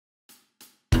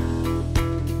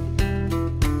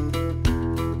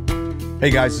Hey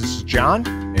guys, this is John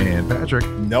and Patrick.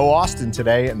 No Austin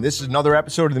today, and this is another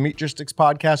episode of the Meatgistics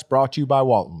podcast brought to you by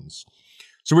Walton's.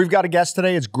 So we've got a guest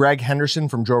today. It's Greg Henderson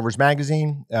from Drovers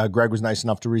Magazine. Greg was nice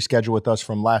enough to reschedule with us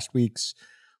from last week's,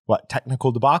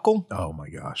 technical debacle? Oh my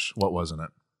gosh, what wasn't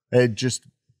it?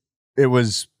 It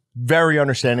was very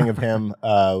understanding of him.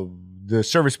 The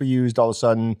service we used, all of a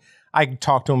sudden, I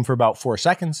talked to him for about 4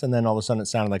 seconds, and then all of a sudden it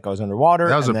sounded like I was underwater.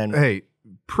 That was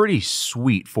pretty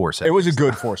sweet 4 seconds. It was a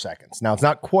good 4 seconds. Now, it's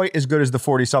not quite as good as the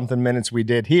 40-something minutes we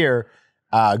did here.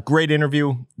 Great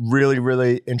interview. Really,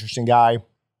 really interesting guy.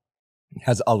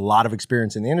 Has a lot of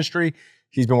experience in the industry.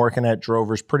 He's been working at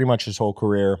Drovers pretty much his whole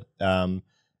career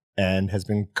and has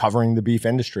been covering the beef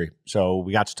industry. So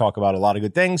we got to talk about a lot of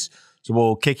good things. So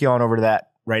we'll kick you on over to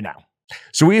that right now.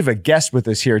 So we have a guest with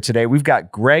us here today. We've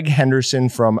got Greg Henderson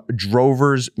from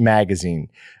Drovers Magazine.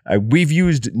 We've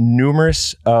used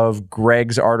numerous of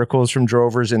Greg's articles from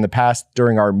Drovers in the past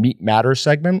during our Meat Matters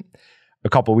segment. A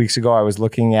couple of weeks ago, I was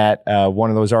looking at one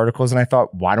of those articles and I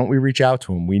thought, why don't we reach out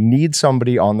to him? We need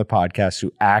somebody on the podcast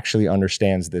who actually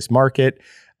understands this market.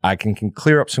 I can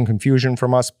clear up some confusion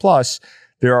from us. Plus,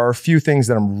 there are a few things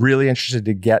that I'm really interested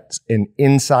to get an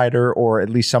insider or at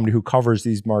least somebody who covers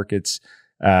these markets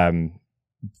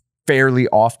fairly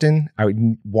often. I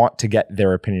would want to get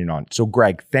their opinion on. So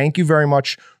Greg, thank you very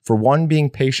much for being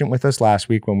patient with us last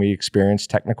week when we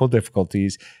experienced technical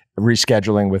difficulties,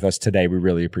 rescheduling with us today. We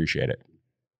really appreciate it.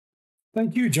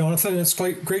 Thank you, Jonathan. It's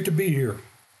great to be here.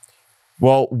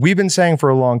 Well, we've been saying for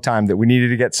a long time that we needed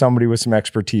to get somebody with some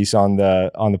expertise on the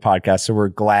podcast, so we're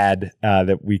glad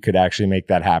that we could actually make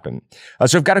that happen.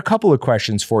 So I've got a couple of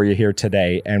questions for you here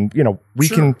today, and we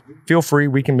can feel free.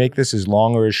 We can make this as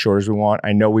long or as short as we want.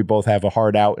 I know we both have a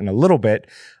hard out in a little bit,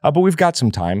 but we've got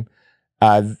some time.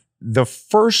 The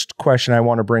first question I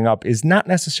want to bring up is not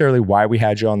necessarily why we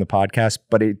had you on the podcast,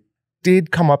 but it did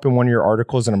come up in one of your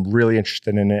articles, and I'm really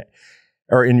interested in it,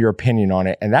 or in your opinion on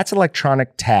it, and that's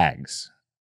electronic tags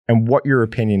and what your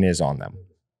opinion is on them.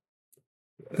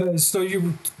 So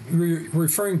you're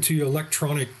referring to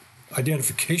electronic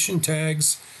identification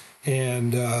tags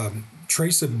and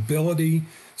traceability.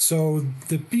 So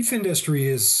the beef industry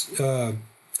is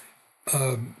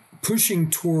pushing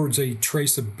towards a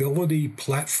traceability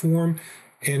platform,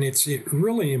 and it's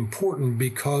really important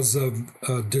because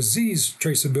of disease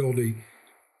traceability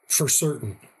for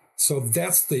certain. So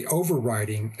that's the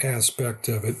overriding aspect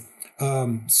of it.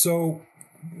 So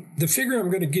the figure I'm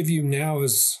going to give you now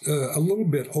is a little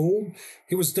bit old.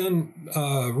 It was done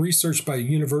research by a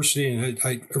university, and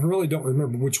I really don't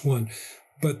remember which one,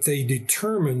 but they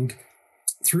determined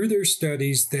through their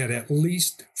studies that at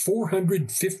least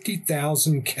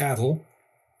 450,000 cattle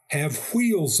have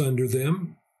wheels under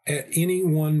them at any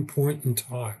one point in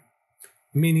time,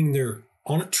 meaning they're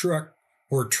on a truck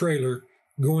or a trailer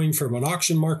going from an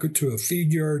auction market to a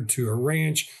feed yard to a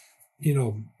ranch,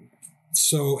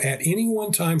 so at any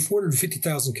one time,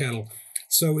 450,000 cattle.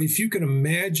 So if you can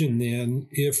imagine then,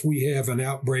 if we have an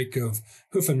outbreak of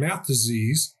hoof and mouth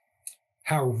disease,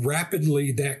 how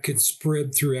rapidly that could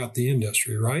spread throughout the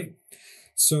industry, right?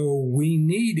 So we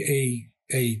need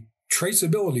a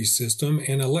traceability system,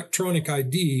 and electronic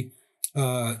ID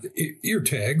ear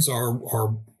tags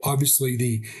are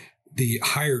obviously the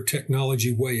higher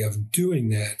technology way of doing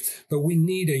that. But we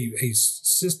need a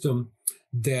system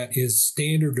that is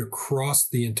standard across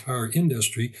the entire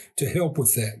industry to help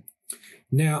with that.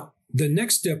 Now, the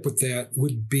next step with that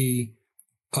would be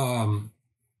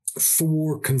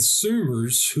for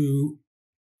consumers who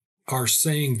are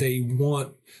saying they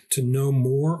want to know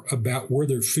more about where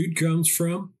their food comes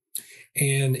from.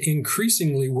 And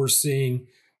increasingly, we're seeing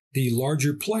the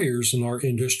larger players in our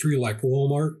industry like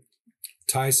Walmart,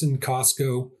 Tyson,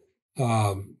 Costco,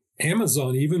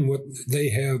 Amazon, even what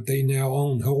they now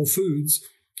own Whole Foods.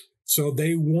 So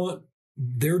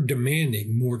they're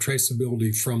demanding more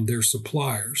traceability from their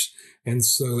suppliers. And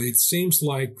so it seems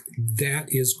like that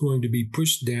is going to be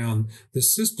pushed down the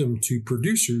system to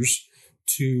producers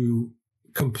to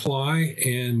comply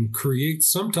and create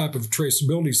some type of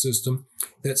traceability system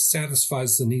that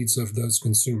satisfies the needs of those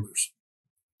consumers.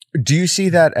 Do you see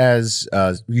that as,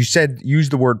 you said, use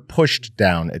the word pushed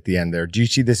down at the end there. Do you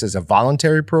see this as a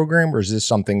voluntary program, or is this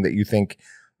something that you think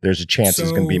there's a chance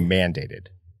is going to be mandated?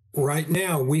 Right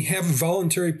now, we have a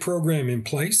voluntary program in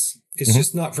place. It's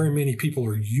just not very many people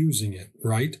are using it,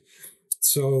 right?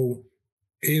 So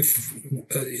if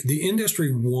the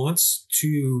industry wants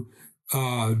to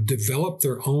develop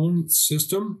their own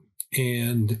system,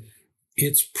 and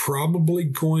it's probably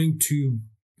going to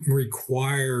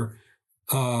require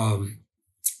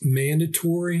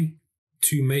mandatory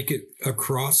to make it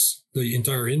across the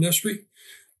entire industry.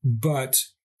 But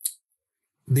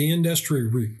the industry,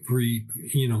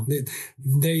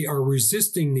 they are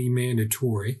resisting the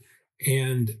mandatory.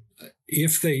 And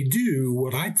if they do,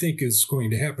 what I think is going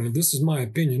to happen, and this is my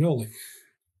opinion only,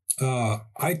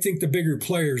 I think the bigger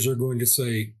players are going to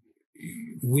say,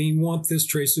 we want this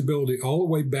traceability all the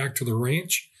way back to the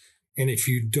ranch. And if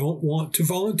you don't want to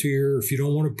volunteer, if you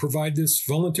don't want to provide this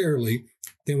voluntarily,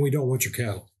 then we don't want your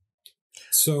cattle.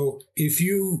 So if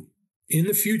you, in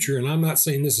the future, and I'm not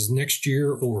saying this is next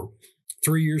year or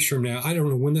 3 years from now, I don't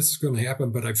know when this is going to happen,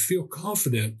 but I feel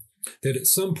confident that at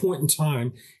some point in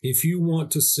time, if you want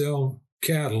to sell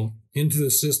cattle into the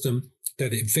system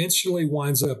that eventually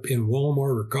winds up in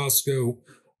Walmart or Costco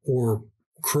or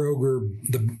Kroger,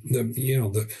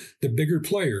 the bigger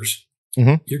players,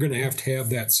 you're going to have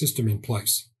that system in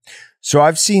place. So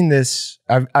I've seen this.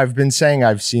 I've been saying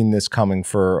I've seen this coming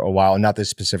for a while. Not this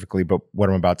specifically, but what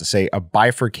I'm about to say: a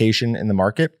bifurcation in the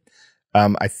market.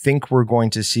 I think we're going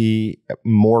to see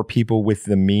more people with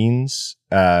the means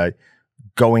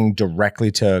going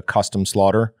directly to custom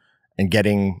slaughter and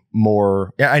getting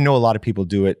more. I know a lot of people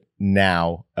do it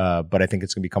now, but I think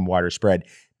it's going to become wider spread.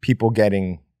 People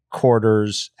getting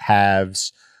quarters,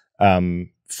 halves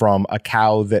from a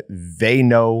cow that they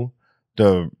know,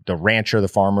 the rancher, the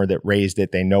farmer that raised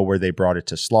it, they know where they brought it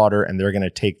to slaughter, and they're going to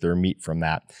take their meat from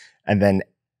that. And then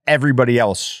everybody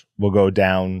else will go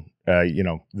down,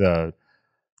 the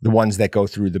ones that go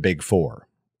through the big four.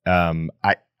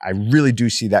 I really do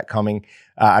see that coming.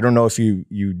 I don't know if you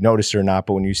noticed or not,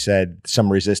 but when you said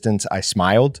some resistance, I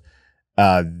smiled.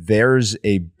 There's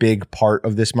a big part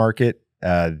of this market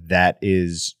that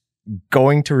is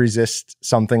going to resist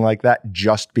something like that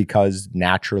just because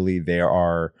naturally they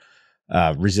are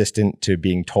resistant to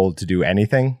being told to do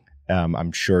anything.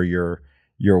 I'm sure you're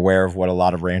aware of what a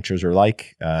lot of ranchers are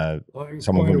like.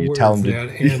 Some of them you tell them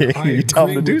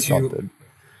to do something.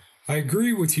 I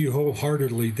agree with you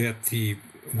wholeheartedly that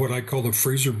what I call the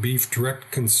freezer beef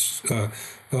direct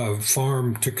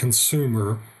farm to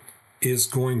consumer is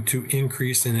going to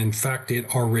increase, and in fact,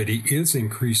 it already is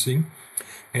increasing.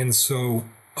 And so,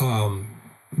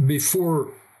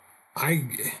 before I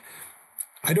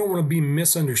don't want to be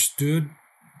misunderstood,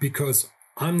 because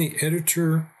I'm the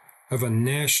editor of a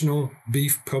national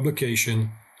beef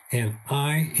publication, and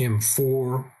I am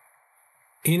for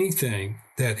anything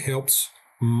that helps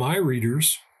my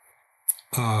readers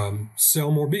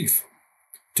sell more beef,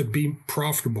 to be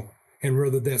profitable. And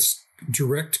whether that's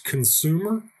direct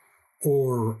consumer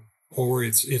or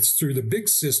it's through the big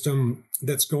system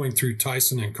that's going through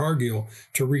Tyson and Cargill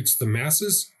to reach the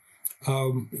masses,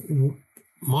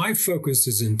 my focus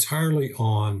is entirely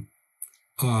on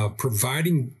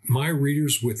providing my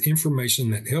readers with information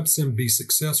that helps them be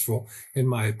successful. And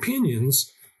my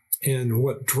opinions and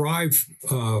what drive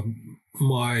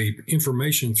my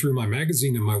information through my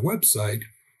magazine and my website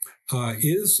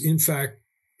is, in fact,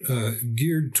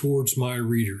 geared towards my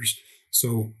readers.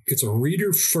 So it's a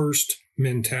reader-first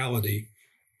mentality,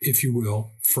 if you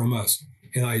will, from us.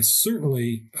 And I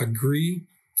certainly agree.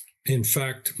 In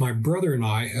fact, my brother and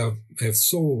I have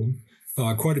sold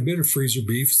quite a bit of freezer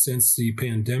beef since the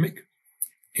pandemic.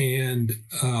 And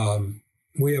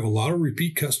we have a lot of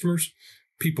repeat customers.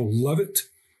 People love it.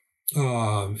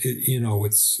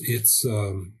 It's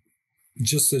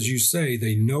just as you say,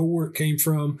 they know where it came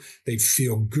from. They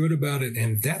feel good about it.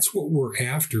 And that's what we're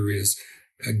after, is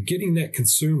getting that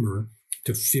consumer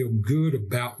to feel good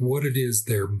about what it is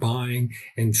they're buying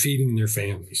and feeding their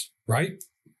families, right?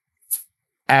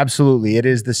 Absolutely. It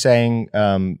is the saying,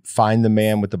 find the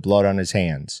man with the blood on his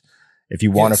hands. If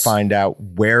you want to find out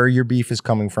where your beef is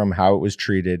coming from, how it was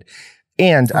treated.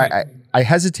 And right. I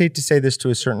hesitate to say this to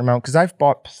a certain amount because I've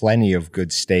bought plenty of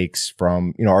good steaks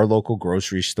from, our local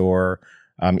grocery store,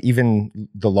 even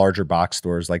the larger box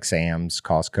stores like Sam's,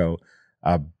 Costco.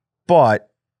 But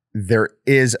there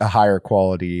is a higher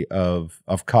quality of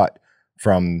cut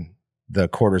from the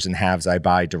quarters and halves I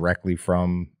buy directly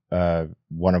from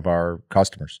one of our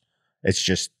customers. It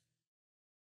just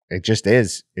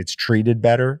is. It's treated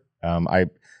better.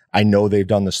 I know they've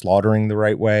done the slaughtering the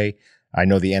right way. I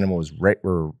know the animal was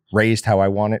raised how I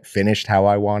want it, finished how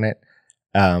I want it.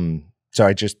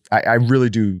 So I really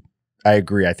do. I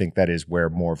agree. I think that is where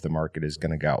more of the market is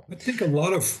going to go. I think a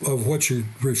lot of what you're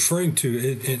referring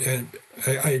to, and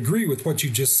I agree with what you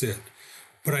just said,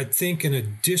 but I think in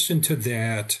addition to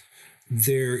that,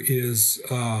 there is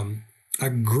a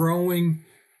growing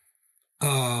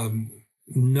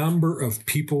number of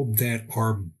people that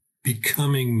are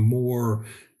becoming more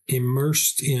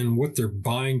immersed in what they're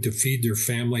buying to feed their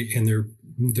family, and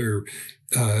they're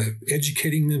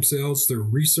educating themselves. They're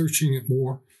researching it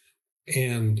more,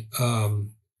 and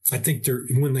I think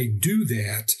when they do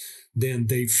that, then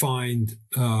they find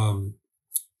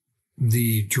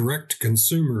the direct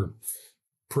consumer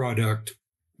product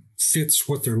fits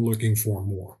what they're looking for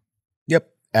more. Yep,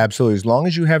 absolutely. As long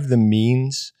as you have the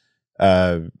means,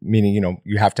 meaning,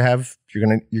 you have to have,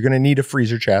 you're gonna need a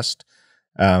freezer chest.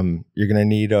 You're gonna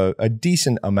need a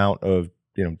decent amount of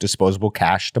disposable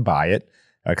cash to buy it,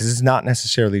 because it's not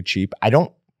necessarily cheap. I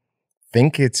don't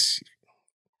think it's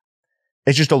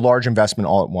just a large investment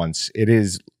all at once. It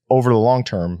is, over the long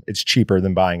term, it's cheaper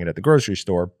than buying it at the grocery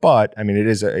store, but I mean, it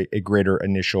is a greater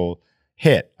initial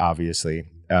hit, obviously.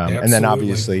 And then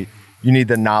obviously you need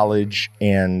the knowledge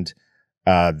and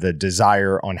the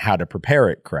desire on how to prepare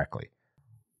it correctly,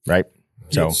 right?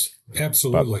 So, yes,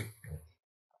 absolutely.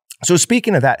 So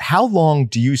speaking of that, how long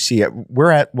do you see it?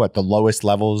 We're at the lowest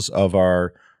levels of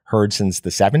our herd since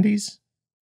the 70s?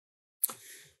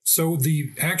 So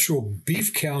the actual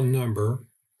beef cow number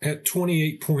at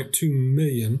 28.2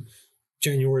 million,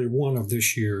 January 1 of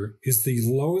this year, is the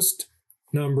lowest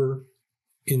number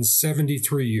in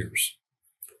 73 years.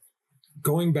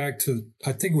 Going back to,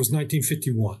 I think it was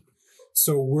 1951.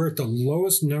 So we're at the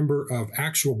lowest number of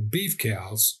actual beef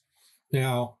cows.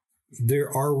 Now, there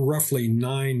are roughly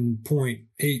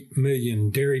 9.8 million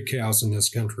dairy cows in this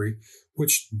country,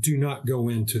 which do not go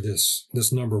into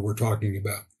this number we're talking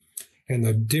about. And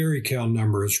the dairy cow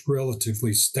number is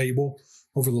relatively stable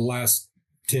over the last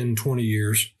 10, 20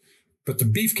 years. But the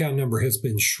beef cow number has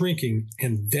been shrinking,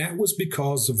 and that was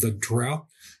because of the drought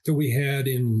that we had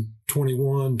in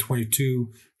 21,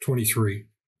 22, 23.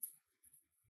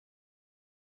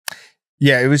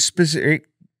 Yeah, it was specific,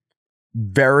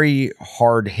 very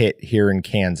hard hit here in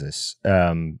Kansas,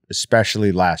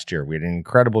 especially last year. We had an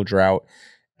incredible drought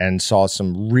and saw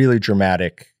some really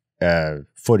dramatic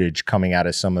footage coming out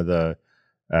of some of the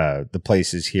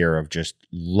places here of just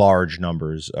large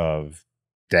numbers of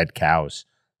dead cows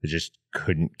that just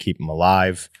couldn't keep them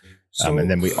alive.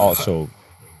 And then we also,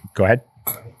 go ahead.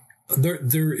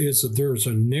 There's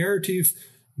a narrative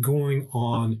going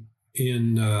on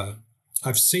in,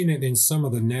 I've seen it in some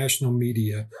of the national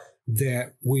media,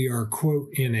 that we are, quote,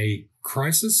 in a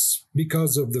crisis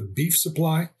because of the beef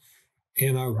supply.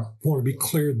 And I want to be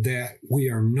clear that we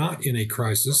are not in a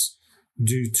crisis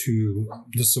due to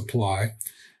the supply.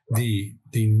 The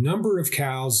number of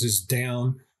cows is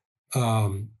down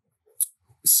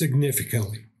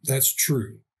significantly. That's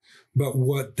true. But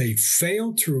what they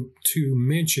failed to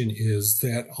mention is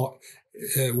that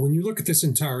when you look at this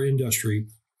entire industry,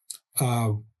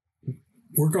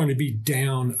 we're going to be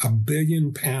down 1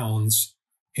 billion pounds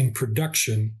in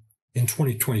production in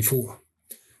 2024.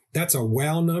 That's a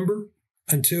wow number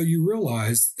until you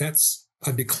realize that's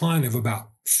a decline of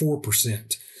about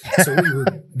 4%. So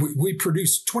we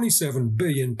produced 27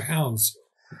 billion pounds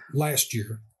last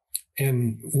year,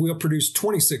 and we'll produce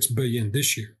 26 billion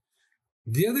this year.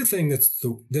 The other thing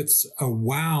that's a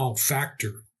wow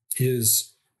factor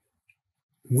is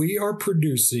we are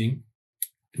producing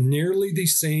nearly the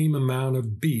same amount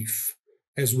of beef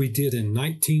as we did in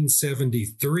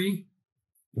 1973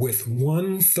 with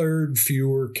 1/3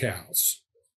 fewer cows.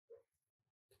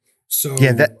 So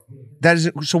yeah, that is.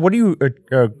 So what do you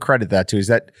credit that to? Is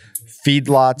that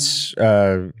feedlots?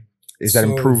 Is that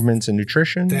improvements in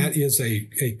nutrition? That is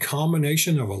a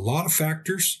combination of a lot of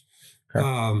factors.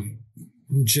 Okay.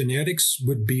 Genetics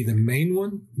would be the main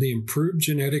one. The improved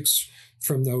genetics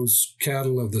from those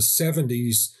cattle of the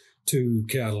 70s to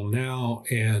cattle now.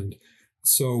 And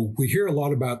so we hear a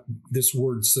lot about this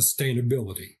word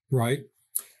sustainability, right?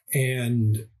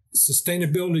 And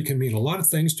sustainability can mean a lot of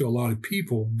things to a lot of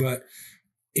people, but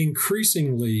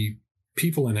increasingly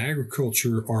people in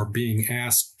agriculture are being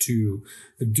asked to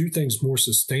do things more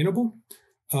sustainable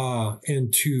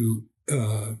and to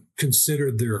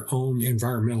consider their own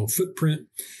environmental footprint.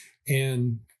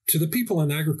 And to the people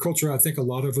in agriculture, I think a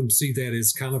lot of them see that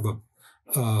as kind of a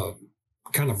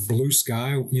kind of blue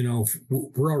sky.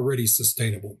 We're already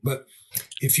sustainable. But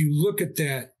if you look at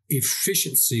that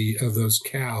efficiency of those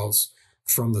cows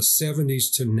from the 70s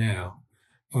to now,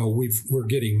 we're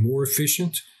getting more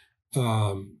efficient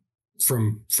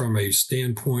from a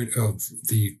standpoint of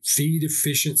the feed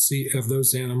efficiency of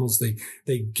those animals.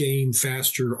 They gain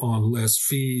faster on less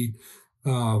feed.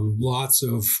 Lots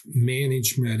of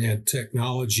management and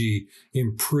technology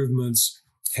improvements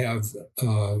have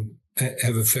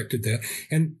affected that.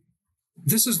 And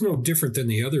this is no different than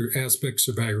the other aspects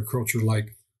of agriculture,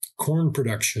 like corn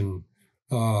production.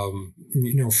 From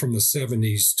the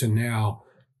 70s to now,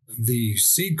 the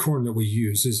seed corn that we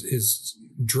use is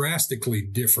drastically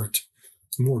different,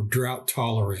 more drought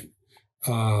tolerant.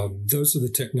 those are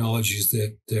the technologies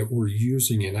that we're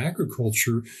using in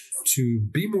agriculture to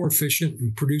be more efficient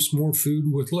and produce more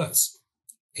food with less.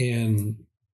 And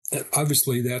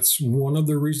obviously, that's one of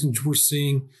the reasons we're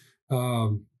seeing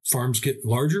farms get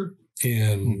larger,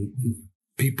 and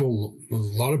a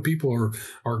lot of people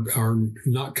are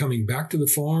not coming back to the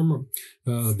farm.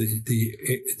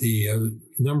 The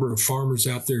number of farmers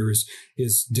out there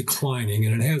is declining,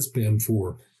 and it has been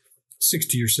for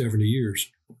 60 or 70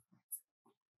 years.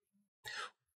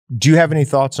 Do you have any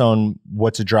thoughts on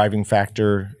what's a driving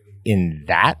factor in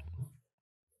that?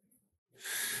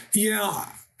 Yeah,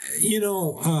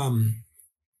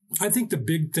 I think the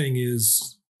big thing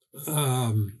is,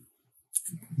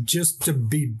 just to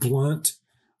be blunt,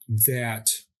 that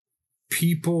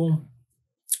people,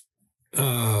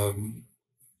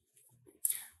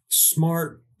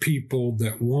 smart people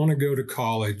that want to go to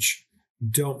college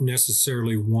don't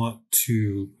necessarily want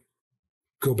to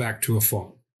go back to a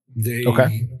farm.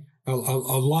 A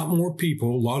lot more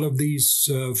people, a lot of these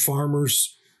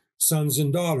farmers' sons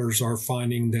and daughters are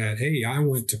finding that, hey, I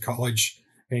went to college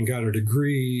and got a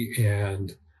degree,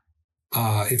 and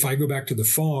if I go back to the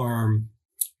farm,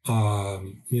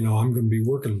 I'm going to be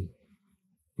working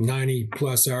 90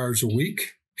 plus hours a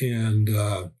week, and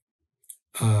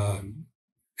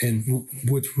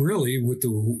with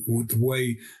the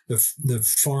way the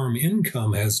farm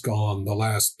income has gone the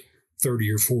last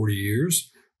 30 or 40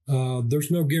 years,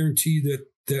 there's no guarantee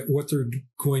that what they're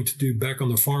going to do back on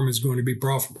the farm is going to be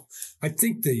profitable. I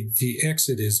think the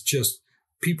exit is just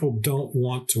people don't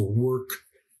want to work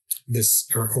this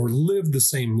or live the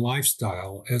same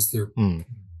lifestyle as their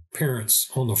parents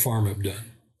on the farm have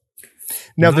done.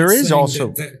 Now, there is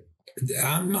also...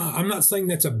 I'm not saying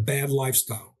that's a bad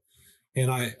lifestyle.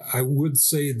 And I would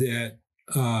say that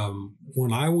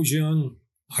when I was young,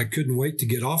 I couldn't wait to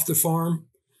get off the farm.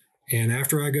 And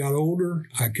after I got older,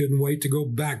 I couldn't wait to go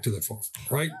back to the farm,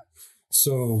 right?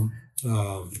 So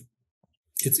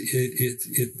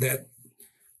that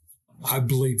I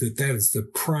believe that is the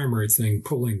primary thing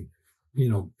pulling,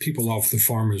 people off the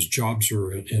farm as jobs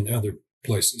are in other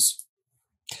places.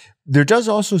 There does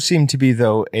also seem to be,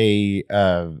 though, a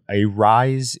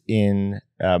rise in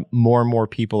more and more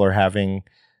people are having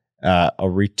a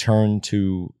return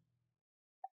to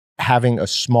having a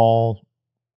small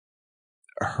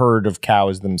herd of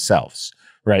cows themselves,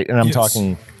 right? And I'm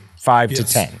talking 5 to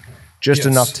 10, just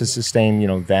enough to sustain,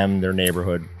 them, their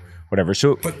neighborhood, whatever.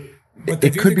 So, but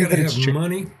it could be that it's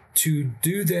money to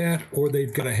do that, or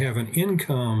they've got to have an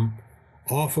income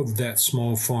off of that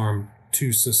small farm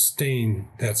to sustain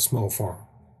that small farm.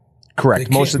 Correct.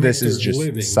 Most of this is just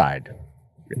living. Side.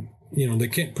 They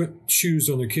can't put shoes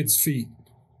on their kids' feet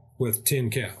with 10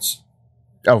 cows.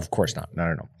 Oh, of course not.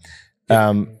 No.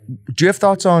 Do you have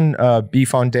thoughts on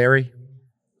beef on dairy?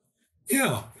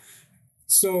 Yeah.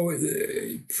 So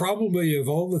probably of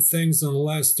all the things in the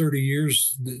last 30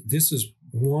 years, this is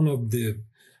one of the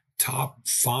top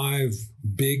 5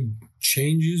 big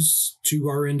changes to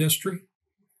our industry.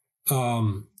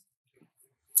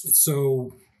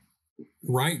 So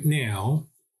right now,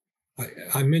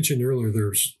 I mentioned earlier,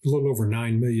 there's a little over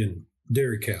 9 million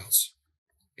dairy cows.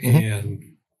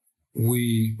 And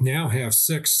we now have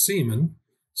sex semen,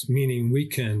 meaning we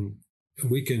can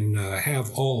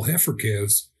have all heifer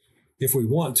calves if we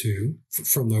want to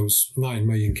from those 9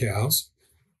 million cows.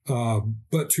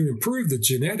 But to improve the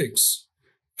genetics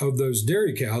of those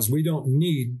dairy cows, we don't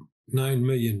need 9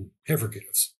 million heifer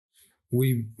calves.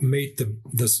 We mate the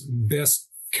best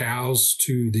cows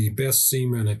to the best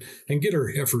semen and get our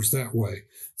heifers that way.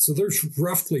 So there's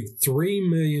roughly 3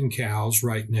 million cows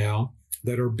right now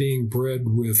that are being bred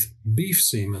with beef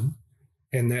semen,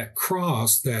 and that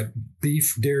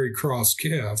beef dairy cross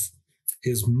calf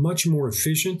is much more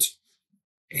efficient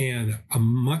and a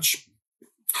much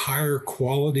higher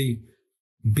quality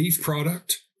beef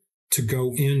product to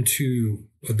go into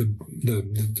the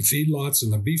feedlots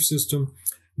and the beef system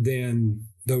than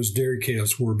those dairy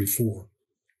calves were before.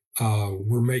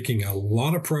 We're making a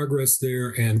lot of progress there,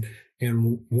 and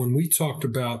when we talked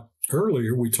about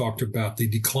earlier, we talked about the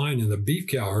decline in the beef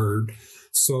cow herd.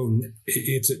 So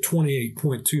it's at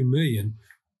 28.2 million.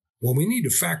 Well, we need to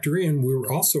factor in,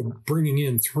 we're also bringing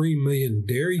in 3 million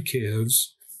dairy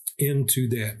calves into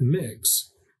that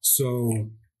mix.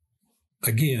 So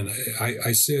again,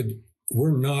 I said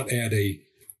we're not at a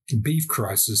beef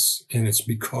crisis, and it's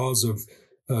because of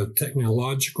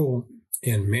technological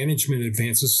and management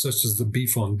advances such as the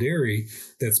beef on dairy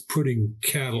that's putting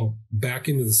cattle back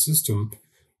into the system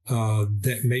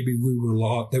that maybe we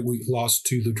lost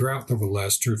to the drought over the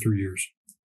last 2 or 3 years.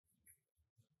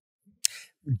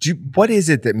 What is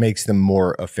it that makes them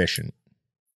more efficient?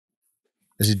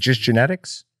 Is it just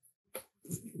genetics?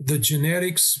 The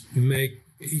genetics make,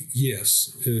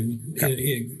 yes,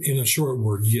 in a short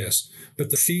word, yes.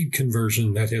 But the feed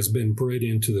conversion that has been bred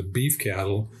into the beef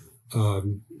cattle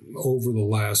over the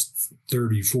last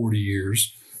 30, 40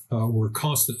 years, we're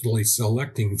constantly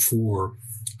selecting for,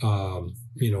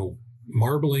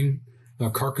 marbling,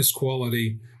 carcass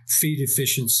quality, feed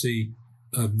efficiency,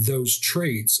 those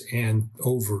traits. And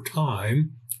over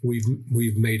time,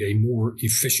 we've made a more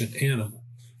efficient animal.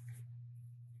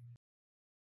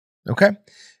 Okay.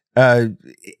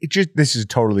 This is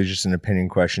totally just an opinion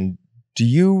question. Do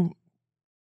you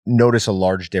notice a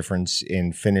large difference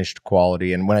in finished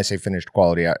quality? And when I say finished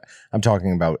quality, I'm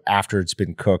talking about after it's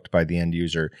been cooked by the end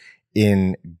user,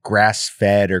 in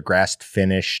grass-fed or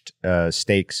grass-finished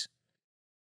steaks?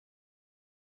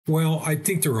 Well, I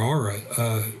think there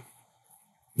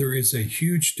is a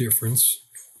huge difference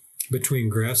between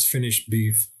grass-finished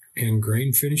beef and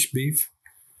grain-finished beef,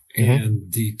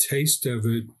 and the taste of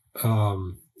it,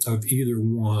 of either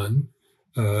one,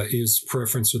 is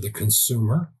preference of the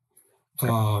consumer.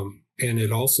 And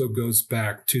it also goes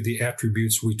back to the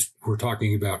attributes we were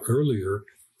talking about earlier.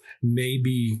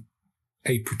 Maybe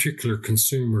a particular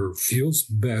consumer feels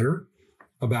better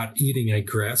about eating a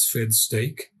grass-fed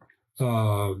steak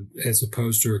as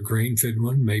opposed to a grain-fed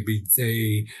one. Maybe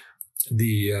the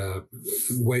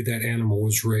way that animal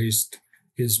was raised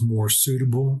is more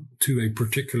suitable to a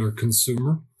particular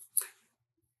consumer.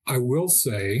 I will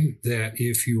say that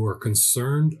if you are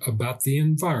concerned about the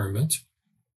environment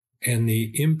and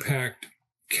the impact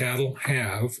cattle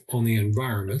have on the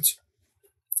environment,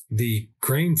 the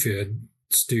grain-fed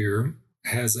steer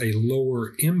has a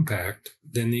lower impact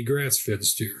than the grass-fed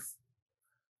steer.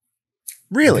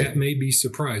 Really? That may be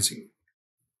surprising.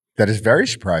 That is very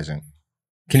surprising.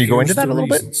 Can you go into that a little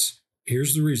bit?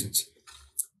 Here's the reasons.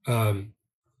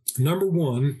 Number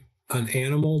one, an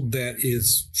animal that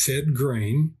is fed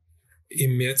grain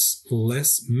emits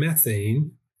less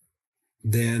methane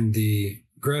than the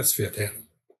grass-fed animal.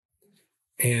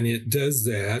 And it does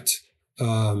that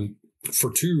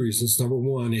for two reasons. Number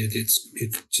one, it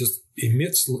just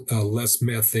emits less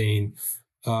methane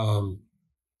from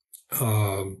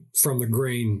the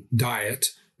grain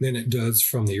diet than it does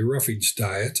from the roughage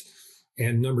diet.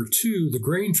 And number two, the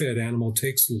grain-fed animal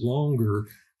takes longer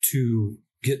to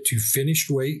get to finished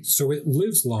weight, so it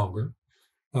lives longer,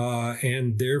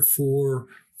 and therefore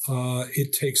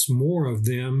it takes more of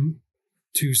them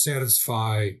to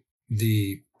satisfy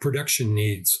the production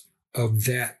needs of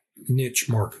that niche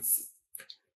market.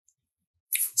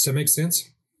 Does that make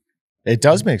sense? It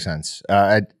does make sense.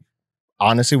 I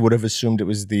honestly would have assumed it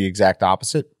was the exact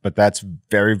opposite, but that's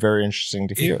very, very interesting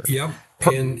to hear. Yep.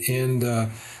 And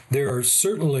there are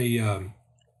certainly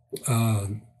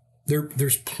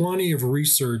there's plenty of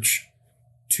research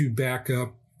to back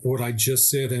up what I just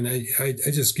said, and I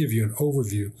just give you an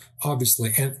overview,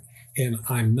 obviously, and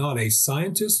I'm not a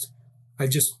scientist. I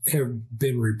just have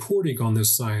been reporting on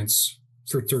this science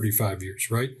for 35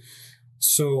 years, right?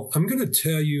 So I'm going to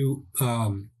tell you,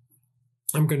 I'm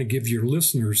going to give your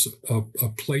listeners a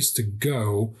place to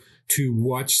go to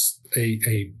watch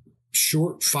a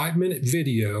short 5-minute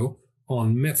video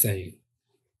on methane.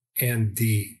 And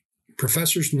the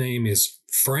professor's name is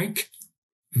Frank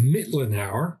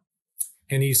Mittelauer,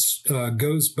 and he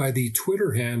goes by the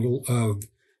Twitter handle of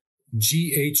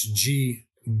GHG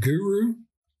Guru.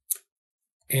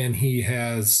 And he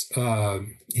has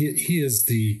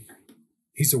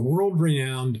he's a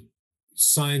world-renowned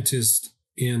scientist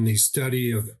in the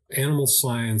study of animal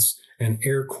science and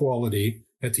air quality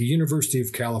at the University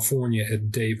of California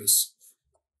at Davis.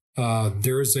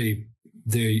 There is a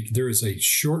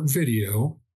short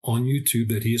video on YouTube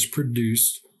that he has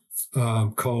produced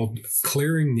called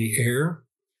 "Clearing the Air"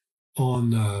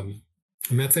 on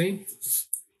methane,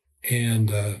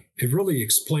 and it really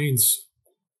explains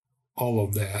all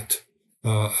of that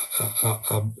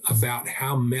about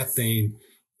how methane,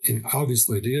 and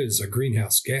obviously it is a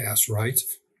greenhouse gas, right?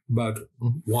 But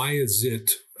why is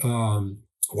it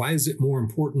more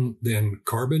important than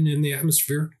carbon in the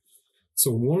atmosphere?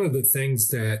 So one of the things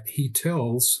that he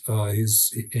tells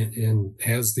is, and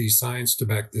has the science to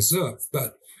back this up,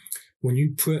 but when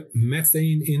you put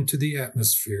methane into the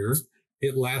atmosphere,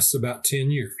 it lasts about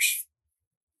 10 years.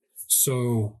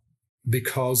 So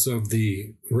because of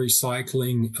the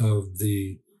recycling of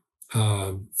the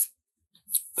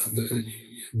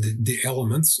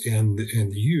elements and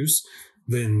the use,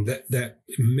 then that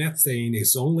methane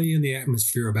is only in the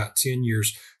atmosphere about 10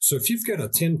 years. So if you've got a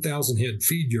 10,000 head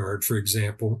feed yard, for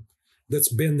example,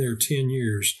 that's been there 10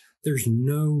 years, there's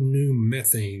no new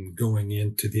methane going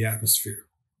into the atmosphere.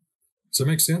 Does that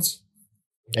make sense?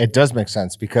 It does make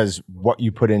sense because what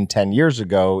you put in 10 years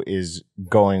ago is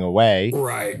going away.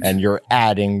 Right. And you're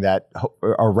adding that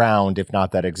around, if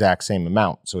not that exact same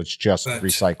amount. So it's just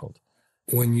recycled.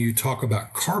 When you talk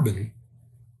about carbon,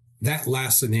 that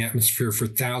lasts in the atmosphere for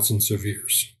thousands of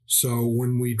years. So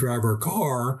when we drive our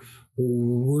car,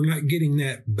 we're not getting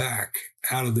that back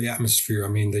out of the atmosphere. I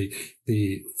mean,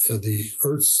 the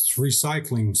Earth's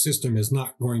recycling system is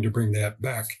not going to bring that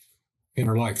back in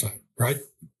our lifetime, right?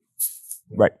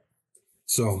 Right.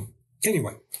 So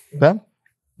anyway. Yeah.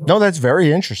 No, that's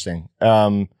very interesting.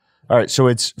 All right. So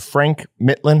it's Frank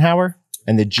Mitlenhauer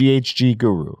and the GHG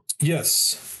Guru.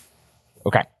 Yes.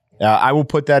 Okay. I will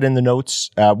put that in the notes.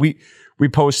 We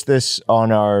post this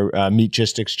on our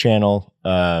Meatgistics channel,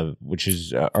 which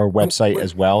is our website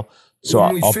as well. So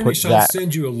when we I'll finish, put that. I'll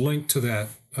send you a link to that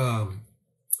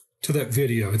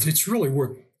video. It's really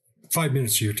worth 5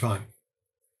 minutes of your time.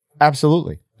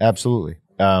 Absolutely. Absolutely.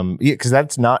 Yeah, because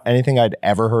that's not anything I'd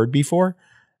ever heard before.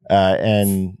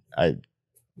 And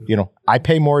I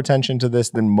pay more attention to this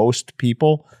than most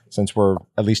people since we're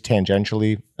at least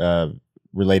tangentially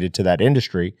related to that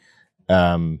industry.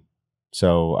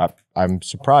 So I'm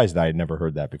surprised I had never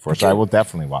heard that before. So I will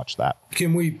definitely watch that.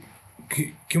 Can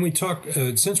we talk,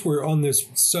 since we're on this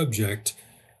subject,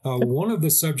 one of the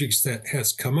subjects that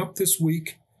has come up this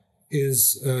week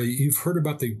is you've heard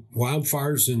about the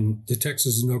wildfires in the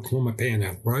Texas and Oklahoma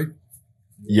Panhandle, right?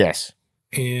 Yes.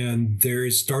 And there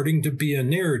is starting to be a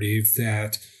narrative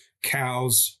that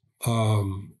cows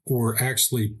were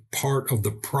actually part of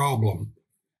the problem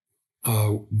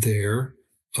there.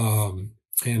 And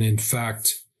in fact,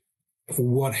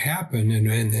 what happened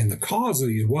and the cause of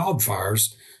these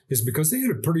wildfires is because they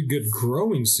had a pretty good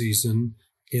growing season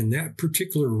in that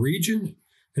particular region.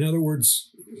 In other words,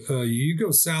 you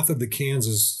go south of the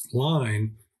Kansas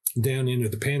line down into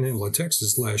the Panhandle of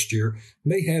Texas last year,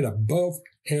 and they had above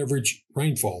average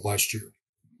rainfall last year.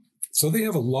 So they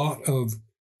have a lot of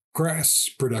grass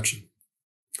production.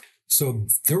 So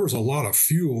there was a lot of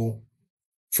fuel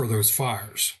for those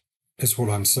fires, is what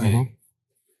I'm saying.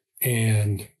 Mm-hmm.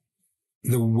 And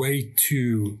the way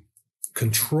to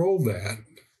control that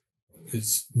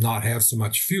is not have so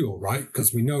much fuel, right?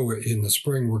 Because we know in the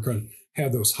spring we're going to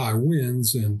have those high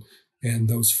winds and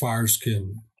those fires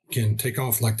can take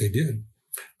off like they did.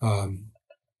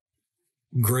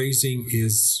 Grazing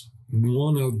is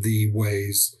one of the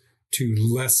ways to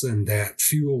lessen that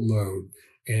fuel load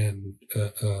and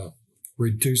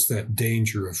reduce that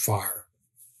danger of fire.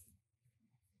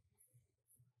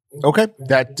 Okay,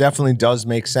 that definitely does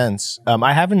make sense.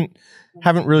 I haven't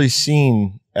really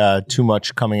seen too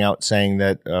much coming out saying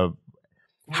that.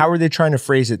 How are they trying to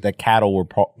phrase it that cattle were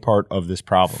part of this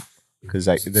problem? Because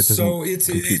that doesn't. So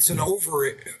it's an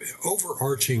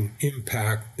overarching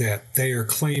impact that they are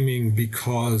claiming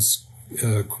because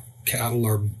cattle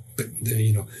are,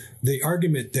 the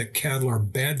argument that cattle are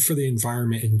bad for the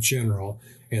environment in general,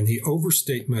 and the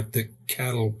overstatement that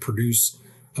cattle produce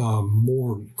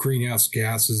more greenhouse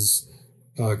gases.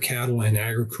 Cattle and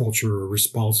agriculture are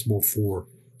responsible for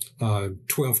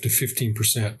 12 to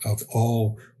 15% of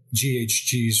all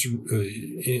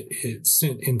GHGs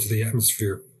sent into the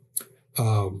atmosphere.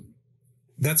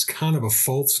 That's kind of a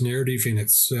false narrative in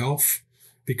itself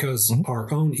because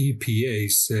our own EPA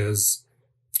says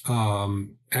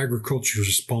agriculture is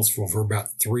responsible for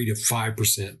about 3 to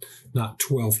 5%, not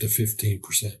 12 to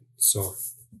 15%. So.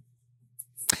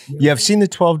 Yeah, I've seen the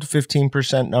 12 to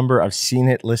 15% number. I've seen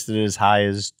it listed as high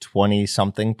as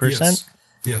 20-something%.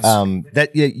 Yes.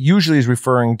 That usually is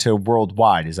referring to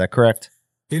worldwide. Is that correct?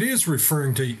 It is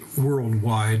referring to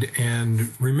worldwide.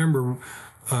 And remember,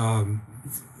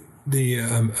 the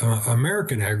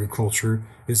American agriculture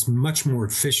is much more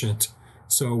efficient.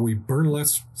 So we burn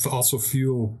less fossil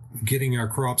fuel getting our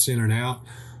crops in and out.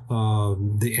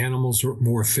 The animals are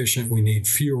more efficient. We need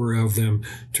fewer of them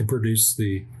to produce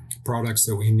the products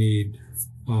that we need.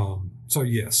 So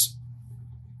yes.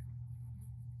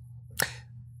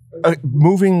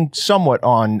 Moving somewhat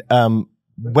on,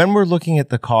 when we're looking at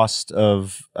the cost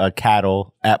of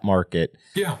cattle at market,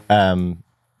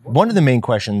 one of the main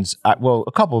questions, a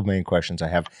couple of main questions I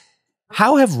have,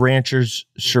 how have ranchers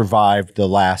survived the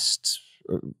last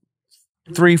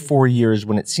 3-4 years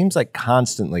when it seems like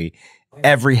constantly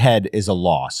every head is a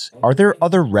loss? Are there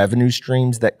other revenue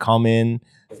streams that come in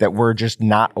that we're just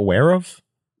not aware of?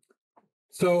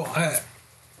 So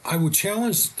I would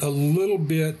challenge a little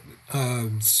bit.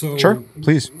 Sure,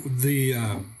 please.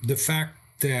 The fact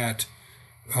that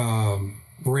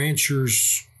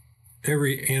ranchers,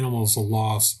 every animal's a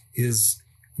loss is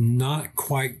not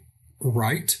quite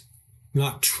right,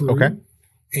 not true. Okay.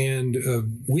 And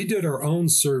we did our own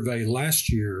survey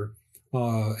last year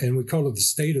and we call it the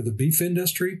state of the beef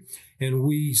industry. And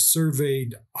we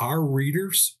surveyed our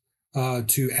readers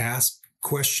to ask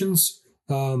questions.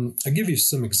 I'll give you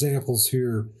some examples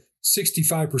here.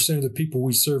 65% of the people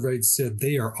we surveyed said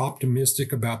they are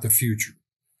optimistic about the future.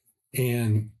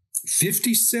 And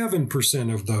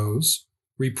 57% of those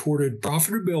reported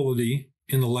profitability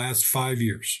in the last 5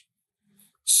 years.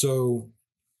 So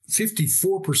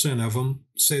 54% of them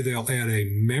say they'll add a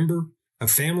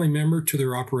family member to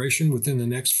their operation within the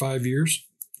next 5 years.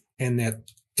 And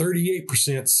that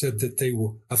 38% said that they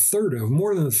will,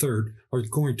 more than a third, are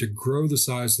going to grow the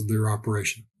size of their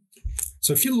operation.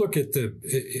 So if you look at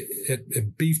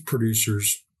at beef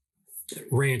producers,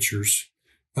 ranchers,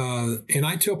 and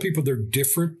I tell people they're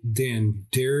different than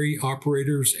dairy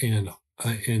operators and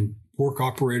pork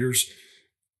operators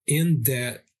in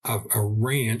that a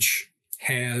ranch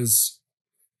has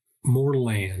more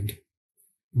land.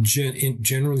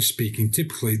 Generally speaking,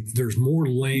 typically there's more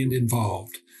land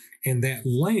involved. And that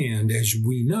land, as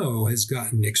we know, has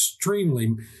gotten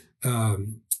extremely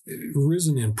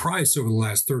risen in price over the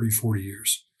last 30, 40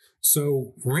 years.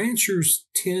 So ranchers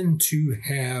tend to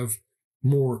have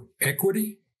more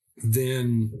equity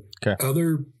than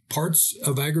other parts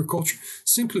of agriculture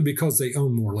simply because they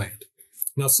own more land.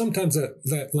 Now, sometimes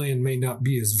that land may not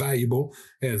be as valuable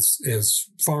as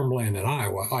farmland in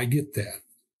Iowa. I get that.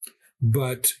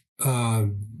 But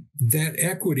that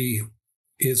equity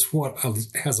is what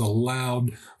has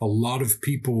allowed a lot of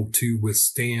people to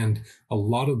withstand a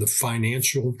lot of the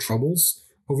financial troubles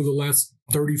over the last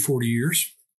 30, 40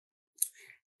 years.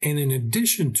 And in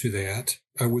addition to that,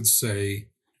 I would say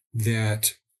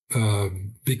that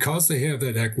because they have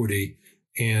that equity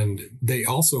and they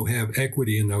also have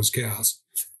equity in those cows,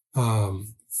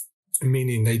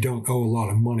 meaning they don't owe a lot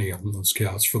of money on those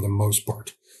cows for the most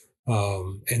part.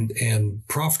 And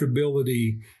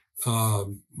profitability,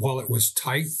 while it was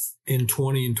tight in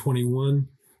 20 and 21,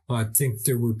 I think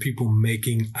there were people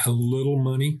making a little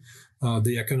money.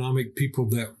 The economic people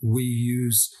that we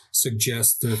use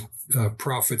suggest that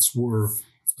profits were,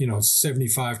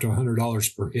 $75 to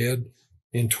 $100 per head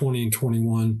in 20 and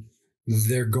 21.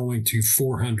 They're going to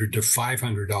 $400 to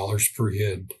 $500 per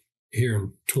head here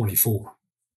in 24.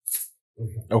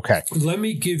 Okay. Let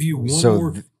me give you one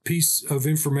more piece of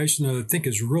information that I think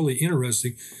is really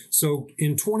interesting. So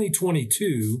in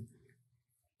 2022,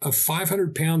 a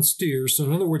 500-pound steer, so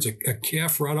in other words, a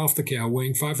calf right off the cow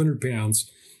weighing 500 pounds,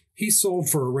 he sold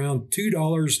for around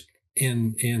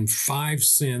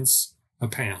 $2.05 a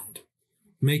pound,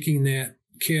 making that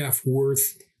calf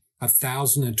worth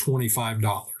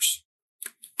 $1,025.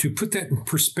 To put that in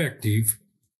perspective,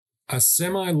 a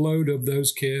semi-load of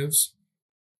those calves,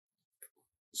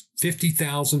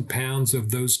 50,000 pounds of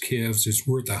those calves is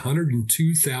worth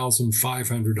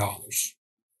 $102,500.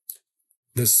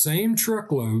 The same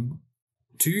truckload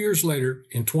 2 years later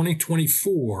in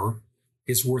 2024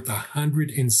 is worth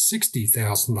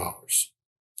 $160,000.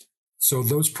 So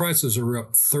those prices are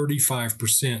up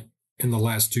 35% in the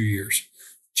last 2 years.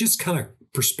 Just kind of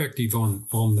perspective on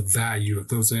the value of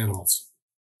those animals.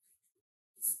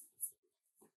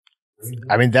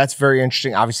 I mean, that's very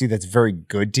interesting. Obviously, that's very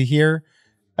good to hear.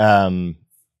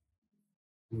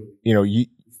 You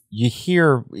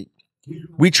hear,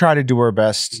 we try to do our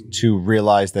best to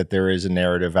realize that there is a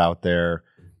narrative out there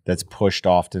that's pushed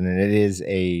often, and it is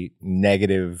a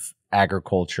negative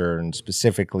agriculture, and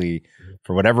specifically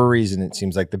for whatever reason, it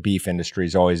seems like the beef industry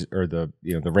is always, or the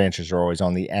ranchers are always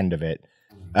on the end of it.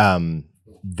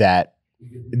 That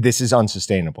this is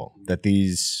unsustainable, that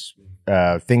these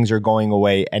things are going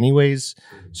away anyways.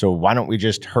 So why don't we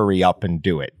just hurry up and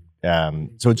do it?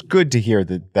 So it's good to hear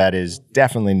that that is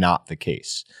definitely not the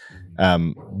case.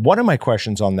 One of my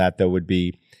questions on that, though, would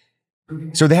be,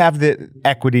 so they have the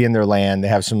equity in their land, they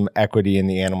have some equity in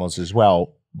the animals as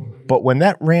well, but when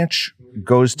that ranch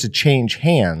goes to change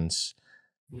hands,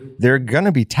 they're going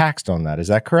to be taxed on that. Is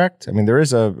that correct? I mean, there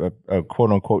is a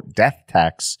quote unquote death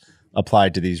tax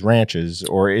applied to these ranches,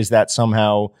 or is that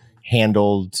somehow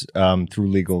handled through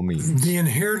legal means? The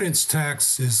inheritance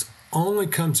tax only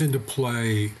comes into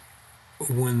play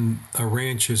when a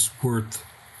ranch is worth,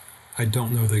 I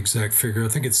don't know the exact figure, I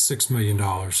think it's $6 million.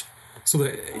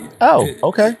 So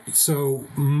okay. So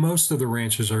most of the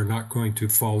ranches are not going to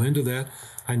fall into that.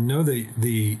 I know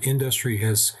the industry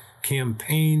has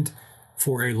campaigned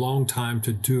for a long time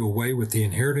to do away with the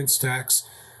inheritance tax.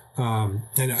 And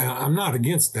I'm not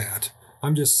against that.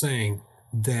 I'm just saying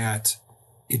that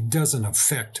it doesn't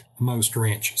affect most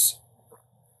ranches.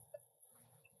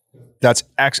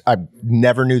 I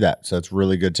never knew that, so it's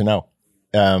really good to know.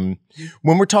 When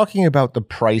we're talking about the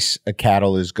price a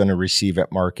cattle is going to receive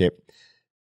at market,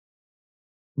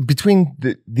 between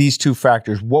these two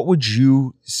factors, what would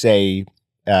you say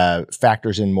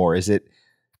factors in more? Is it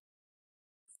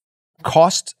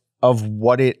cost of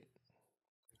what it,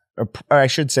 or I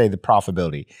should say the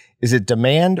profitability? Is it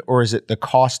demand, or is it the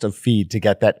cost of feed to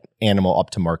get that animal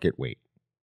up to market weight?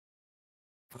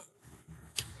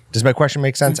 Does my question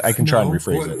make sense? I can try and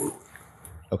rephrase it.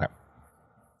 Okay.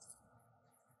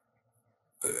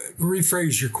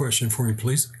 Rephrase your question for me,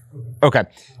 please. Okay.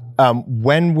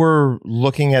 When we're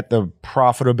looking at the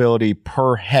profitability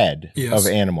per head of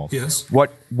animal,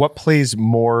 what plays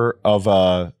more of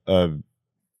a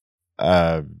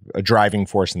driving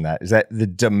force in that? Is that the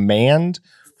demand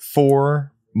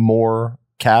for more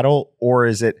cattle, or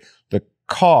is it the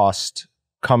cost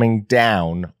coming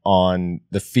down on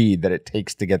the feed that it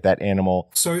takes to get that animal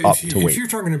up to weight? If you're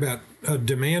talking about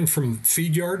demand from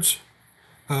feed yards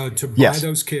to buy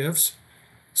those calves,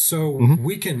 so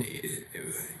we can,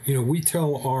 we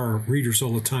tell our readers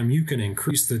all the time, you can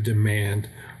increase the demand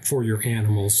for your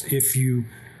animals if you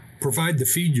provide the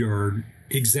feed yard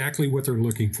exactly what they're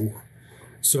looking for.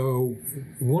 So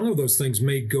one of those things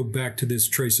may go back to this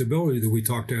traceability that we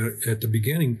talked about at the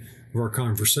beginning of our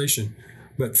conversation.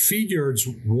 But feed yards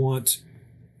want,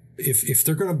 if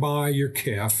they're going to buy your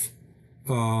calf,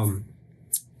 and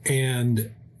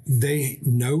they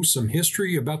know some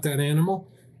history about that animal,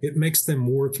 it makes them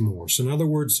worth more. So in other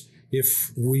words,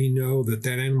 if we know that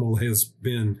that animal has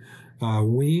been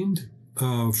weaned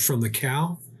from the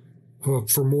cow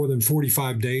for more than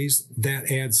 45 days,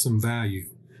 that adds some value,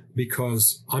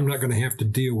 because I'm not going to have to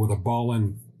deal with a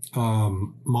bawling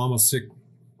mama sick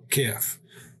calf.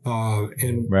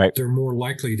 And they're more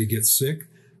likely to get sick.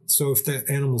 So if that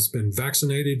animal's been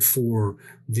vaccinated for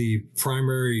the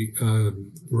primary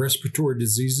respiratory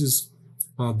diseases,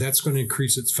 that's going to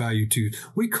increase its value too.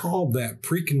 We call that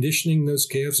preconditioning those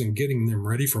calves and getting them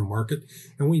ready for market.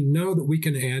 And we know that we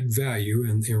can add value,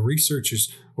 and research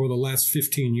over the last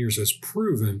 15 years has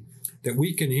proven that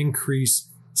we can increase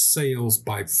sales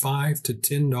by $5 to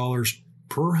 $10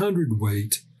 per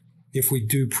hundredweight if we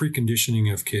do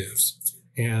preconditioning of calves.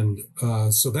 And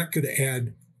so that could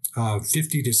add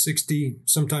 $50 to $60,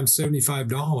 sometimes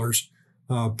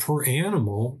 $75 per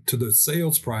animal to the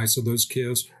sales price of those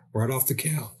calves right off the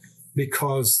cow,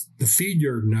 because the feed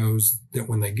yard knows that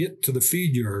when they get to the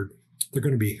feed yard, they're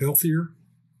going to be healthier,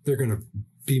 they're going to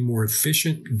be more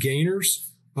efficient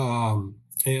gainers, and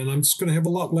I'm just going to have a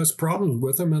lot less problems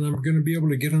with them, and I'm going to be able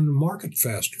to get on the market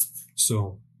faster.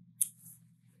 So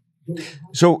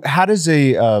how does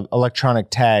a electronic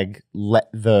tag let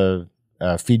the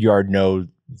feed yard know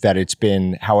that it's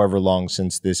been however long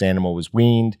since this animal was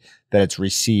weaned, that it's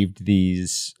received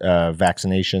these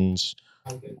vaccinations?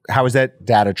 How is that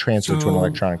data transferred to an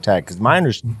electronic tag?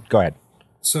 Because go ahead.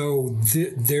 So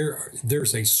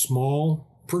there's a small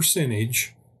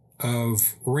percentage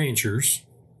of ranchers,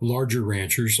 larger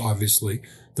ranchers, obviously.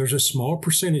 There's a small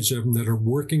percentage of them that are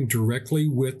working directly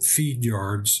with feed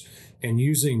yards and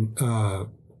using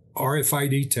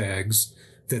RFID tags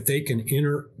that they can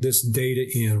enter this data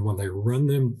in when they run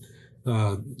them,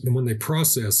 and when they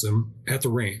process them at the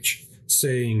ranch,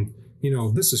 saying,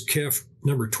 this is calf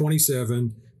number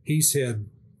 27. He's had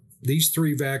these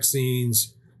 3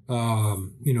 vaccines,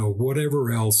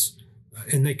 whatever else,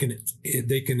 and they can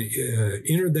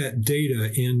enter that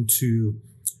data into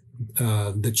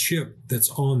the chip that's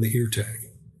on the ear tag.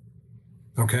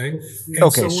 Okay.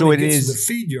 And so it is the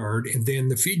feed yard, and then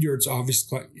the feed yard's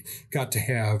obviously got to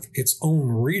have its own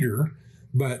reader.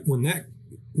 But when that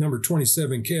number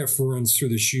 27 calf runs through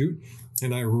the chute,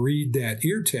 and I read that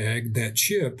ear tag, that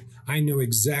chip, I know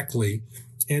exactly.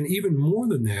 And even more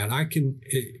than that, I can,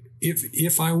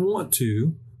 if I want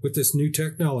to, with this new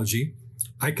technology,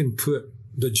 I can put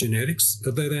the genetics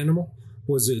of that animal.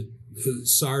 Was it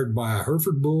sired by a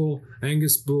Hereford bull,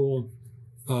 Angus bull,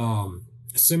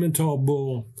 Simmental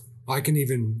bull? I can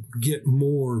even get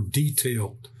more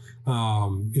detailed.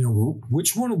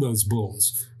 Which one of those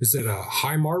bulls? Is that a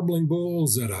high marbling bull?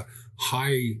 Is that a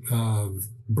high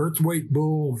birth weight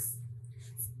bull?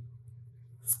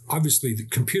 Obviously, the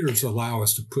computers allow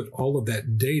us to put all of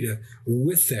that data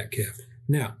with that calf.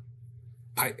 Now,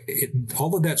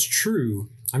 all of that's true.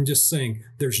 I'm just saying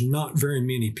there's not very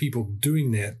many people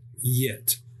doing that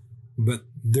yet, but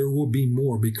there will be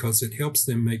more because it helps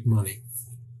them make money.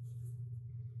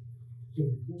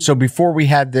 So before we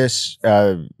had this,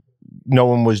 no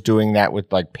one was doing that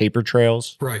with like paper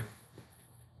trails? Right.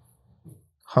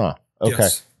 Huh. Okay.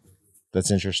 Yes.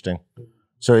 That's interesting.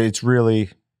 So it's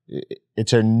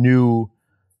a new,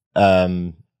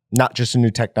 not just a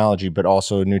new technology, but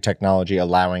also a new technology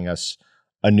allowing us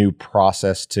a new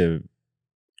process to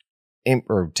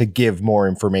give more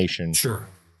information. Sure.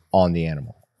 on the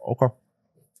animal. Okay.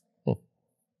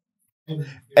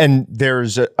 And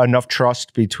there's enough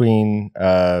trust between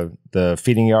the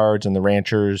feeding yards and the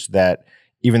ranchers that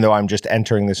even though I'm just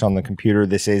entering this on the computer,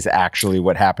 this is actually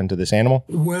what happened to this animal?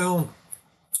 Well,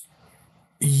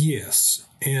 yes.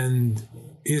 And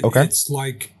it's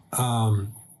like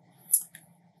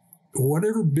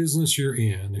whatever business you're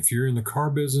in, if you're in the car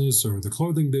business or the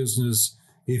clothing business,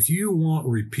 if you want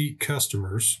repeat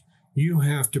customers, you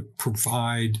have to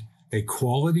provide a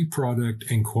quality product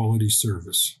and quality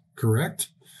service. Correct?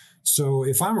 So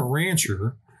if I'm a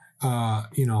rancher,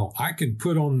 I can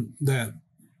put on that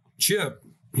chip,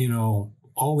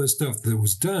 all this stuff that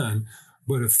was done,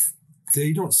 but if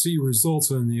they don't see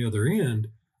results on the other end,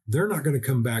 they're not going to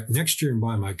come back next year and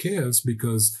buy my calves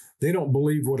because they don't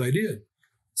believe what I did.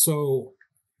 So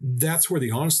that's where the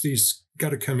honesty's got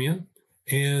to come in.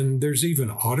 And there's even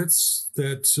audits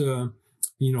that,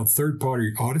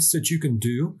 third-party audits that you can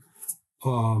do.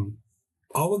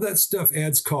 All of that stuff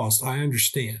adds cost, I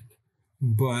understand.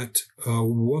 But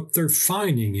what they're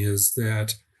finding is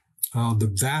that the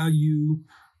value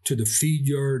to the feed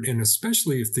yard, and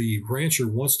especially if the rancher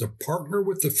wants to partner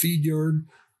with the feed yard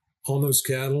on those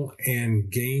cattle and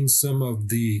gain some of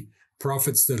the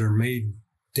profits that are made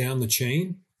down the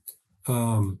chain,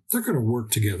 they're going to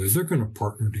work together. They're going to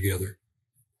partner together.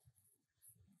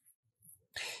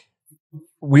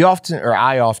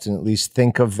 I often at least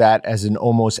think of that as an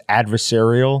almost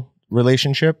adversarial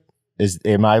relationship.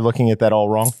 Am I looking at that all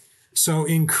wrong? So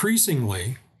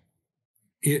increasingly,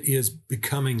 it is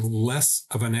becoming less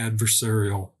of an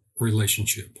adversarial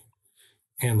relationship.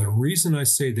 And the reason I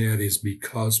say that is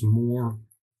because more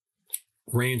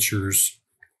ranchers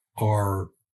are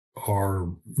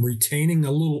retaining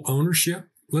a little ownership,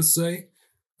 let's say,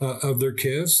 of their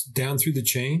calves down through the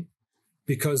chain,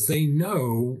 because they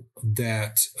know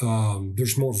that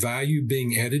there's more value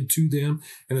being added to them.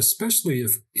 And especially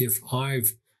if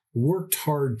I've worked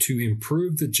hard to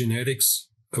improve the genetics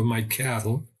of my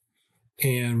cattle,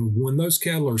 and when those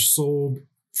cattle are sold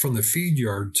from the feed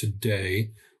yard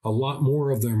today, a lot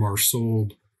more of them are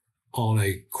sold on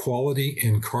a quality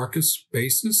and carcass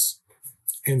basis.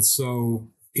 And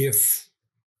so if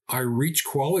I reach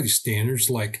quality standards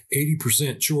like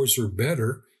 80% choice or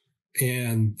better,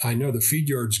 and I know the feed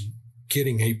yard's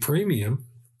getting a premium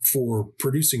for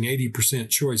producing 80%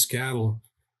 choice cattle,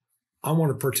 I want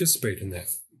to participate in that.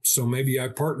 So maybe I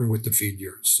partner with the feed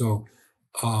yard. So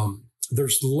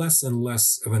there's less and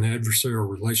less of an adversarial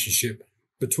relationship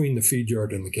between the feed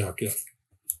yard and the cow-calf.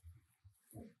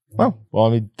 Well, I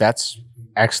mean, that's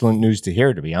excellent news to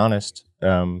hear, to be honest.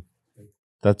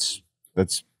 That's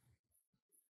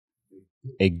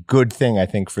a good thing, I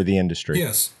think, for the industry.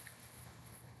 Yes.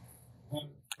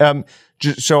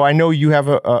 So I know you have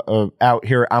a out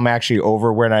here. I'm actually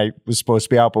over when I was supposed to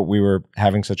be out, but we were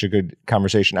having such a good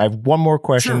conversation. I have one more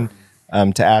question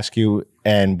to ask you,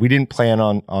 and we didn't plan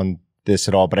on this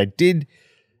at all, but I did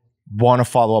want to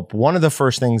follow up. One of the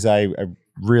first things I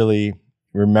really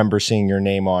remember seeing your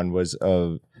name on was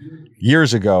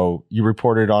years ago, you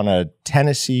reported on a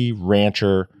Tennessee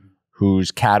rancher whose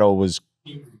cattle was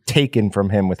taken from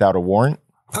him without a warrant.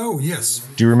 Oh, yes.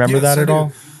 Do you remember that at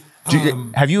all?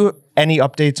 Do. Have you any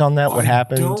updates on that? What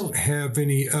happened? I don't have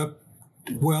any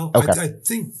Well, okay. I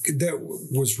think that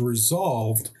was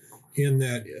resolved in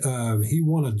that he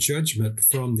won a judgment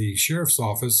from the sheriff's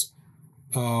office.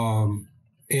 And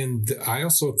I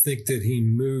also think that he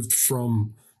moved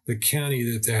from the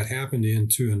county that happened in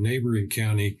to a neighboring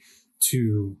county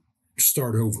to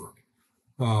start over.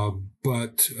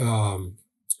 But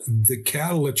the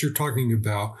cattle that you're talking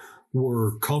about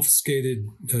were confiscated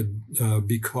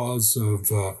because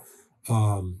of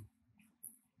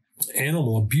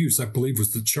animal abuse, I believe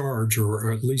was the charge,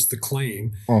 or at least the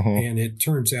claim. And it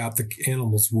turns out the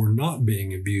animals were not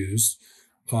being abused,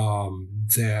 and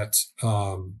that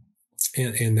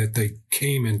they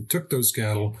came and took those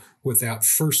cattle without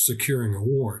first securing a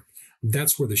warrant.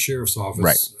 That's where the sheriff's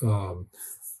office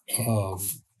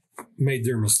made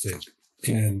their mistake.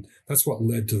 And that's what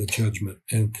led to the judgment.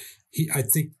 And I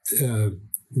think,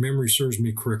 memory serves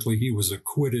me correctly, he was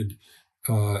acquitted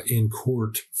in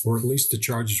court, or at least the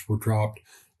charges were dropped.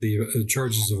 The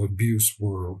charges of abuse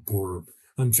were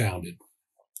unfounded.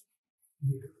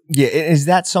 Yeah, is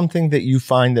that something that you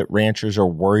find that ranchers are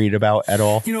worried about at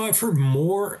all? I've heard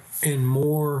more and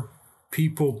more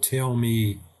people tell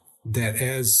me that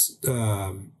as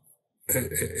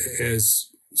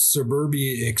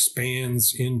suburbia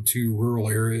expands into rural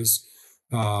areas,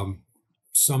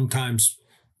 sometimes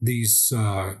these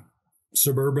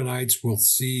suburbanites will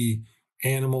see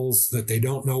animals that they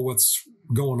don't know what's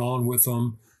going on with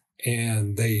them,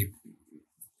 and they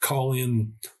call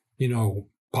in,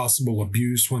 possible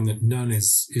abuse when none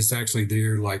is actually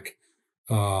there. Like,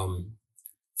 they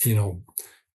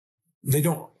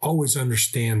don't always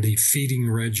understand the feeding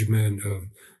regimen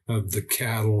of the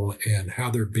cattle and how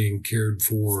they're being cared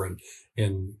for.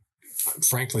 And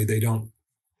frankly, they don't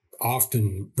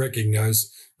often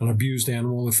recognize an abused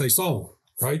animal if they saw one,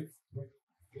 right?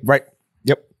 Right.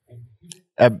 Yep.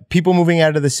 People moving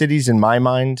out of the cities, in my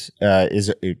mind,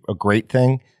 is a great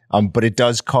thing. But it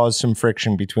does cause some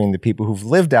friction between the people who've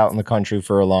lived out in the country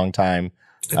for a long time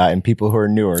and people who are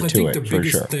newer to it, for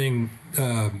sure.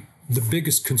 The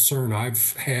biggest concern I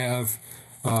have,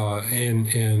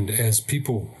 and as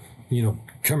people,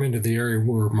 come into the area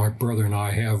where my brother and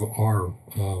I have our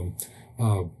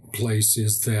place,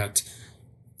 is that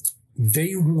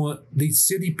these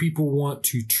city people want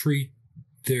to treat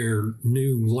their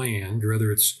new land,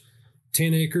 whether it's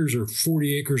 10 acres or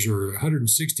 40 acres or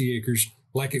 160 acres,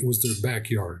 like it was their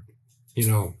backyard,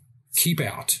 keep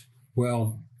out.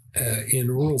 Well, in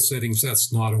rural settings,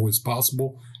 that's not always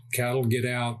possible. Cattle get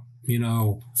out,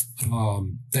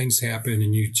 things happen,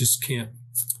 and you just can't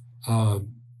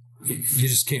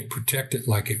protect it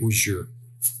like it was your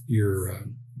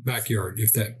backyard.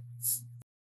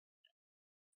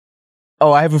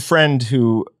 I have a friend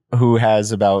who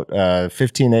has about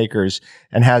 15 acres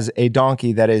and has a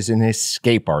donkey that is an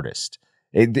escape artist.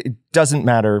 It doesn't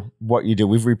matter what you do.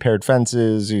 We've repaired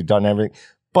fences, we've done everything,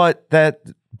 but that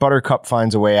Buttercup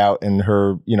finds a way out, and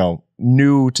her,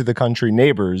 new to the country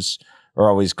neighbors are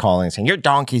always calling and saying, "Your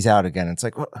donkey's out again." It's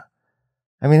like, well,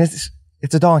 I mean, it's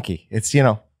a donkey. It's,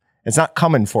 it's not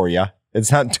coming for you.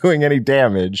 It's not doing any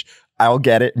damage. I'll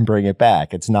get it and bring it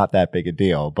back. It's not that big a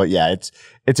deal. But yeah,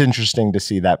 it's interesting to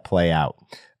see that play out.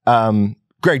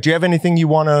 Greg, do you have anything you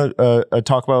want to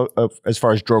talk about as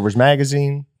far as Drovers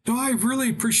Magazine? No, I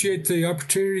really appreciate the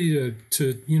opportunity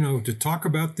to talk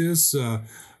about this.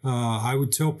 I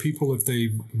would tell people, if they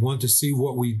want to see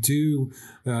what we do,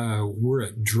 we're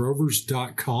at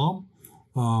drovers.com.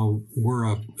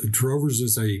 Drovers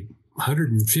is a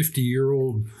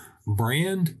 150-year-old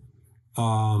brand.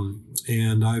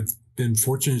 And I've been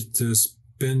fortunate to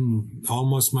spend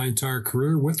almost my entire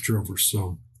career with Drovers.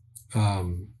 So,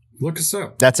 look us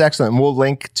up. That's excellent. We'll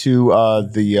link to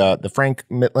the Frank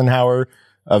Mitlenhauer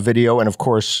video, and of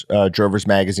course, Drovers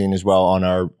Magazine as well on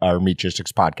our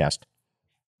Meatgistics podcast.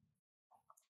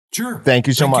 Sure. Thank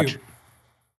you so much.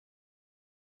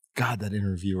 God, that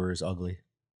interviewer is ugly.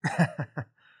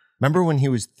 Remember when he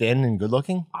was thin and good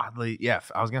looking? Oddly, yeah.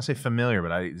 I was gonna say familiar, but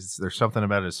there's something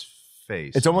about his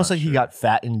face. It's almost like he got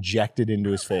fat injected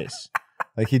into his face.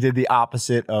 Like he did the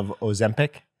opposite of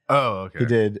Ozempic. Oh, okay. He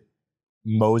did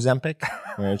Mozempic,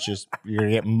 where it's just you're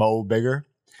gonna get Mo bigger.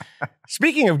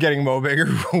 Speaking of getting Mo bigger,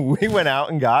 we went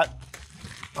out and got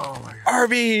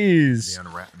Arby's.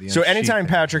 So anytime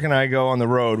Patrick and I go on the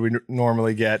road, we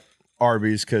normally get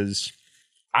Arby's because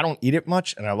I don't eat it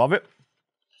much and I love it.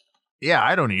 Yeah,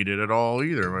 I don't eat it at all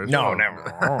either. No,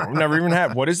 never. Never even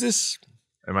had. What is this?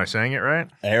 Am I saying it right?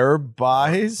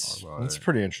 Arby's. That's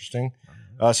pretty interesting.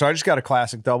 So I just got a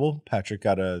classic double. Patrick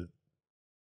got a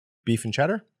beef and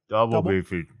cheddar. Double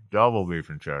beef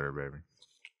and cheddar, baby.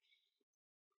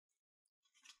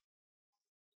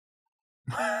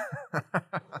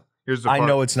 I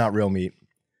know it's not real meat.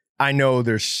 I know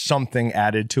there's something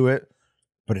added to it,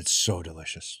 but it's so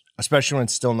delicious, especially when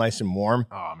it's still nice and warm.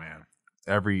 Oh man,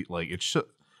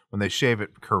 when they shave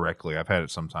it correctly. I've had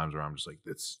it sometimes where I'm just like,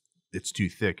 it's too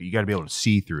thick. You got to be able to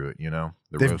see through it.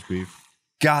 Roast beef.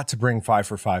 Got to bring 5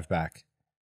 for $5 back.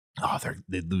 Oh,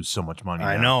 they'd lose so much money.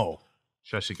 I know.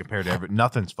 Especially compared to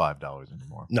nothing's $5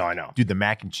 anymore. No, I know. Dude, the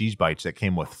mac and cheese bites that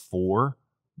came with 4,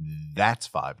 that's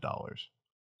 $5.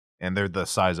 And they're the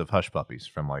size of hush puppies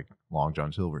from like Long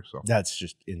John Silver. So that's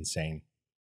just insane.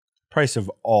 Price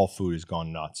of all food has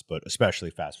gone nuts, but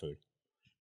especially fast food.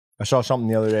 I saw something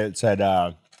the other day that said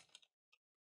a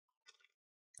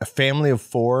family of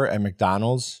 4 at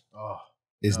McDonald's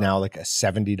is now like a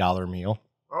 $70 meal.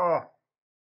 Oh.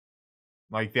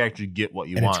 Like they actually get what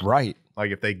you want. And it's right.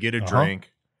 Like if they get a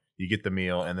drink, you get the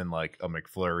meal, and then like a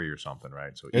McFlurry or something,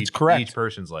 right? So it's correct. Each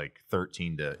person's like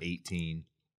 13 to 18.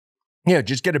 Yeah,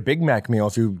 just get a Big Mac meal.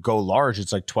 If you go large,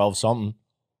 it's like 12 something.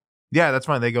 Yeah, that's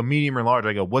fine. They go medium or large.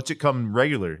 I go, what's it come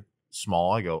regular?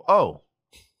 Small. I go, oh,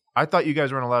 I thought you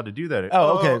guys weren't allowed to do that.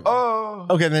 Oh,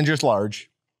 okay. Okay, then just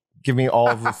large. Give me all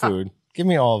of the food. Give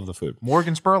me all of the food.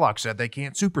 Morgan Spurlock said they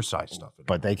can't supersize stuff anymore.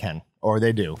 But they can, or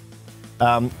they do.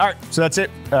 All right, so that's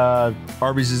it.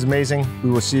 Arby's is amazing.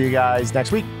 We will see you guys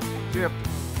next week. Yep.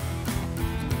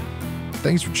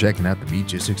 Thanks for checking out the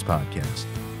Meatgistics podcast.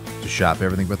 To shop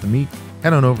everything but the meat,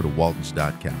 head on over to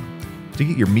waltons.com. To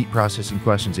get your meat processing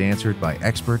questions answered by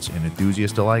experts and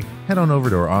enthusiasts alike, head on over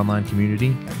to our online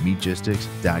community at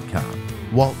meatgistics.com.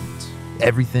 Waltons,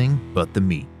 everything but the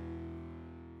meat.